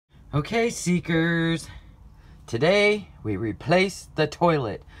Okay, seekers. Today, we replace the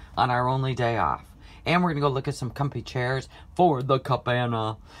toilet on our only day off. And we're going to go look at some comfy chairs for the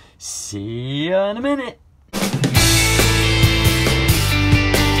cabana. See ya in a minute.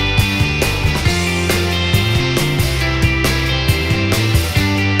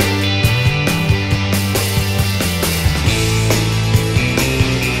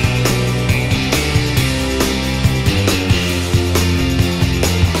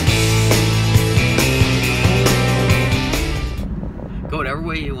 Whatever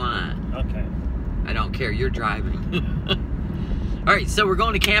way you want. Okay. I don't care. You're driving. All right, so we're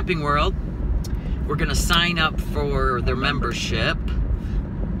going to Camping World. We're going to sign up for their membership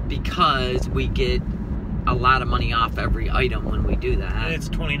because we get a lot of money off every item when we do that. And it's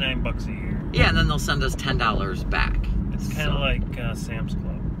 $29 a year. Yeah, and then they'll send us $10 back. It's kind of like Sam's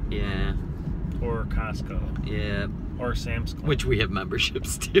Club. Yeah. Or Costco. Yeah. Or Sam's Club. Which we have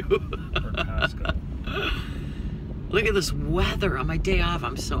memberships to. Or Costco. Look at this weather on my day off.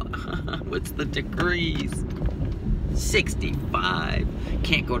 I'm so... What's the degrees? 65.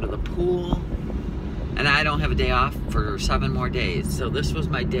 Can't go to the pool. And I don't have a day off for 7 more days. So this was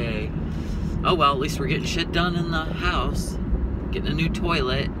my day. Oh well, at least we're getting shit done in the house. Getting a new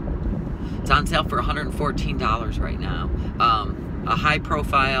toilet. It's on sale for $114 right now. A high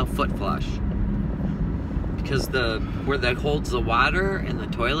profile foot flush. Because where that holds the water in the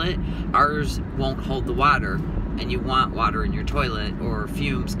toilet, ours won't hold the water. And you want water in your toilet or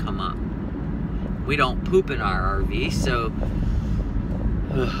fumes come up. We don't poop in our RV, so...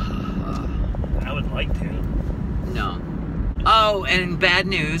 I would like to. No. Oh, and bad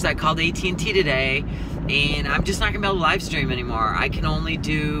news, I called AT&T today, and I'm just not going to be able to live stream anymore. I can only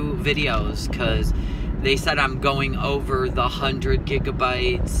do videos, because they said I'm going over the 100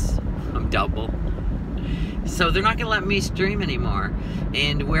 gigabytes. I'm double. So they're not going to let me stream anymore.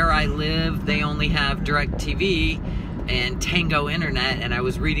 And where I live, they only have DirecTV and Tango Internet. And I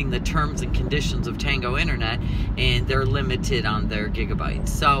was reading the terms and conditions of Tango Internet, and they're limited on their gigabytes.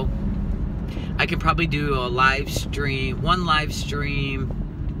 So I could probably do a live stream, 1 live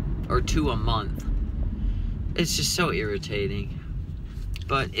stream or 2 a month. It's just so irritating.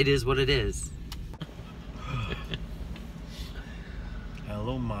 But it is what it is.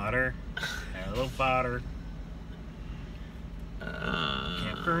 Hello, Mater. Hello, Fodder.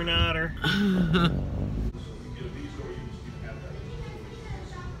 Camper and otter.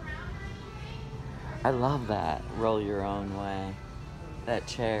 I love that. Roll your own way. That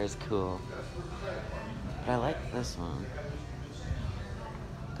chair is cool. But I like this one.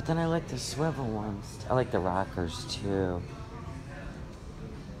 But then I like the swivel ones. I like the rockers too.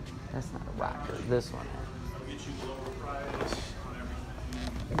 That's not a rocker. This one.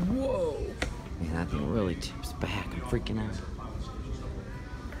 Whoa. Man, that thing really tips back. I'm freaking out.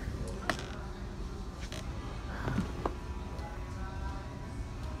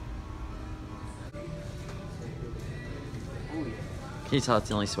 Can you tell it's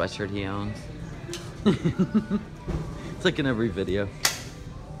the only sweatshirt he owns? It's like in every video.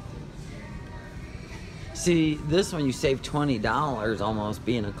 See, this one you save $20 almost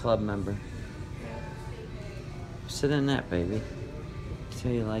being a club member. Sit in that, baby. So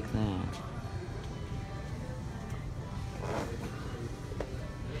you like that.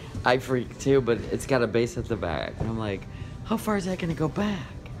 I freak too, but it's got a base at the back. And I'm like, how far is that gonna go back?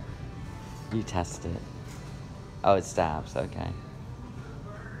 You test it. Oh, it stops, okay.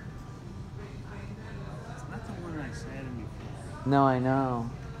 It's not the one I sat in before. No, I know.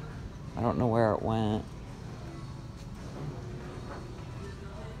 I don't know where it went.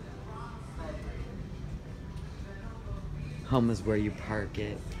 Home is where you park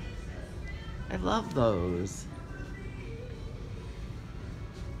it. I love those.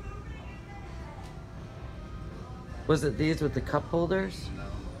 Was it these with the cup holders?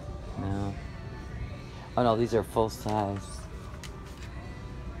 No. No. Oh no, these are full size.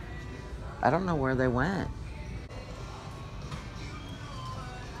 I don't know where they went.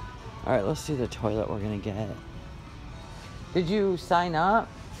 Alright, let's see the toilet we're gonna get. Did you sign up?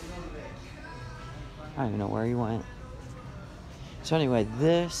 I don't even know where you went. So anyway,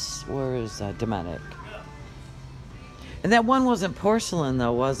 this was Domestic. And that one wasn't porcelain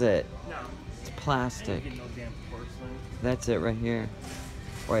though, was it? No. It's plastic. I didn't get no damn porcelain. That's it right here.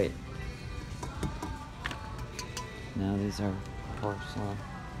 Wait. No, these are porcelain.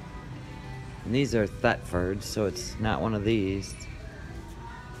 And these are Thetford, so it's not one of these.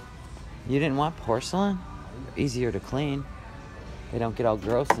 You didn't want porcelain? Easier to clean. They don't get all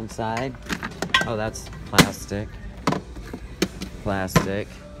gross inside. Oh, that's plastic. Plastic.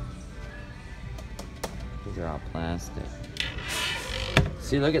 These are all plastic.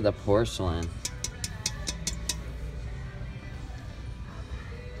 See, look at the porcelain.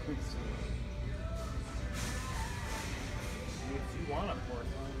 If you want a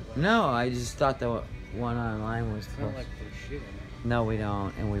porcelain, No, I just thought the one online was it's close. not like for shit. No, we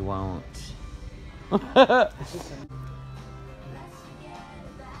don't, and we won't.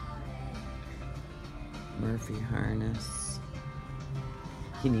 Murphy harness.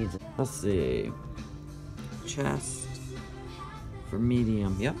 He needs it. Let's see. Chest for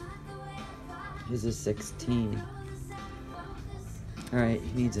medium. Yep. His is 16. Alright,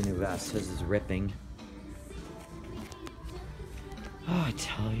 he needs a new vest. His is ripping. Oh, I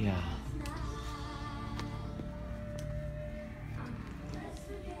tell ya.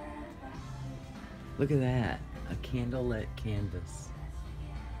 Look at that. A candlelit canvas.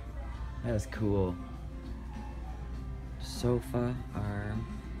 That is cool. Sofa arm.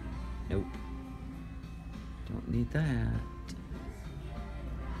 Nope. Don't need that.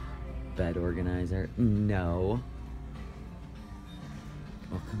 Bed organizer. No.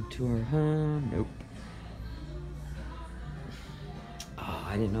 Welcome to our home. Nope. Oh,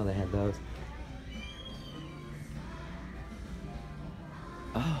 I didn't know they had those.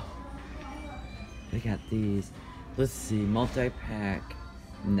 Oh. They got these. Let's see. Multi-pack.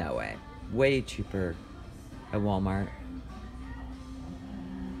 No way. Way cheaper at Walmart.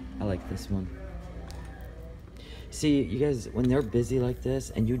 I like this one. See, you guys, when they're busy like this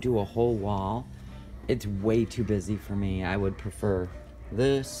and you do a whole wall, it's way too busy for me. I would prefer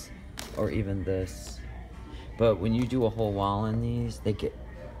this or even this. But when you do a whole wall in these, they get,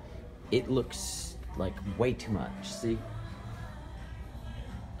 it looks like way too much. See?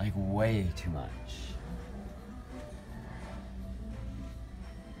 Like way too much.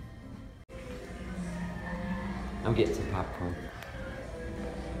 I'm getting some popcorn.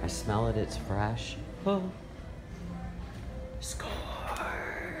 I smell it, it's fresh. Oh. Score.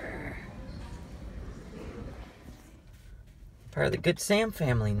 Part of the Good Sam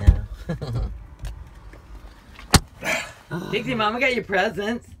family now. Dixie, Mama got your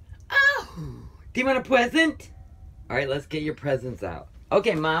presents. Oh, do you want a present? All right, let's get your presents out.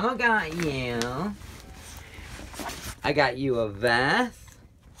 Okay, Mama got you. I got you a vest.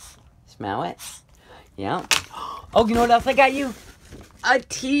 Smell it? Yeah. Oh, you know what else I got you? A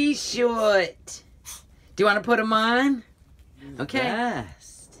t-shirt. Do you want to put them on? Okay.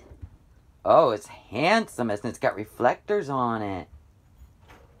 Vest. Oh, it's handsome, and it's got reflectors on it.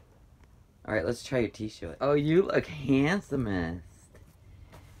 All right, let's try your t-shirt. Oh, you look handsomest.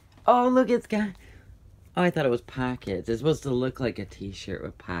 Oh, look, it's got... Oh, I thought it was pockets. It's supposed to look like a t-shirt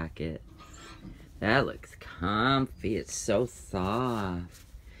with pockets. That looks comfy. It's so soft.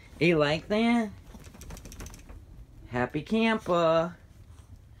 You like that? Happy camper.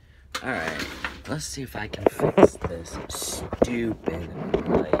 All right, let's see if I can fix this stupid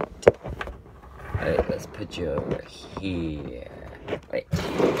light. All right, let's put you over here. Wait.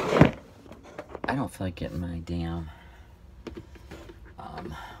 I don't feel like getting my damn,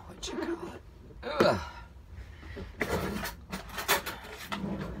 what you call it? Ugh.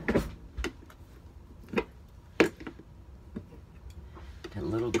 Got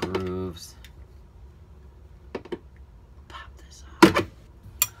little grooves. Pop this off.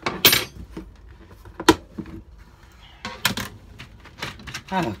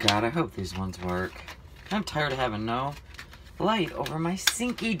 Oh God, I hope these ones work. I'm tired of having no light over my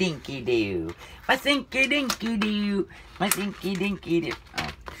sinky dinky doo. My sinky dinky doo. My sinky dinky doo. Oh.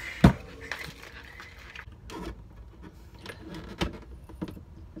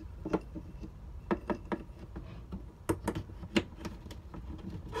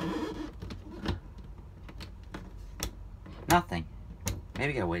 Nothing.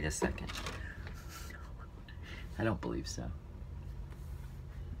 Maybe gotta wait a second. I don't believe so.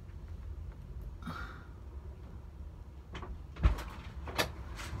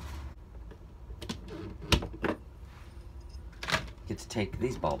 Get to take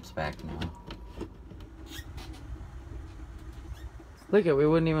these bulbs back now. Look at, we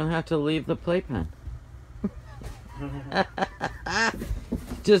wouldn't even have to leave the playpen.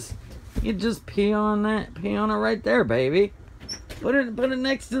 You just pee on it right there, baby. Put it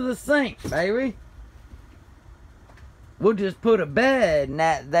next to the sink, baby. We'll just put a bed in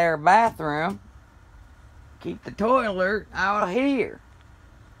that there bathroom. Keep the toilet out here.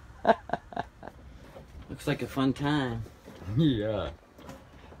 Looks like a fun time. Yeah.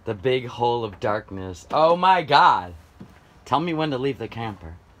 The big hole of darkness. Oh my God. Tell me when to leave the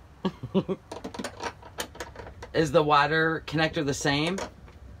camper. Is the water connector the same? I don't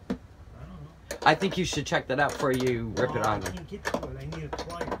know. I think you should check that out before you rip it out. I can't get to it. I need a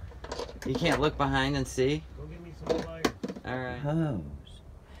plier. You can't look behind and see? Go get me some pliers. Alright. Hose.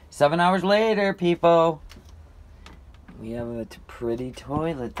 7 hours later, people. We have a pretty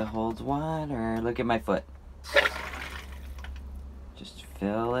toilet that holds water. Look at my foot. Just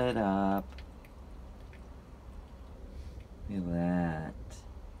fill it up. Look at that.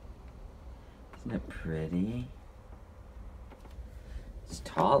 Isn't it pretty? It's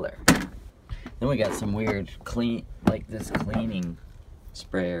taller. Then we got some weird like this cleaning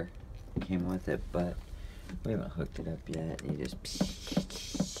sprayer came with it, but we haven't hooked it up yet. You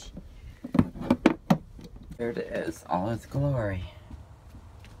just there it is, all its glory.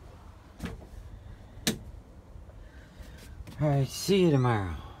 Alright, see you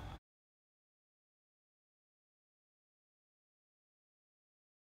tomorrow.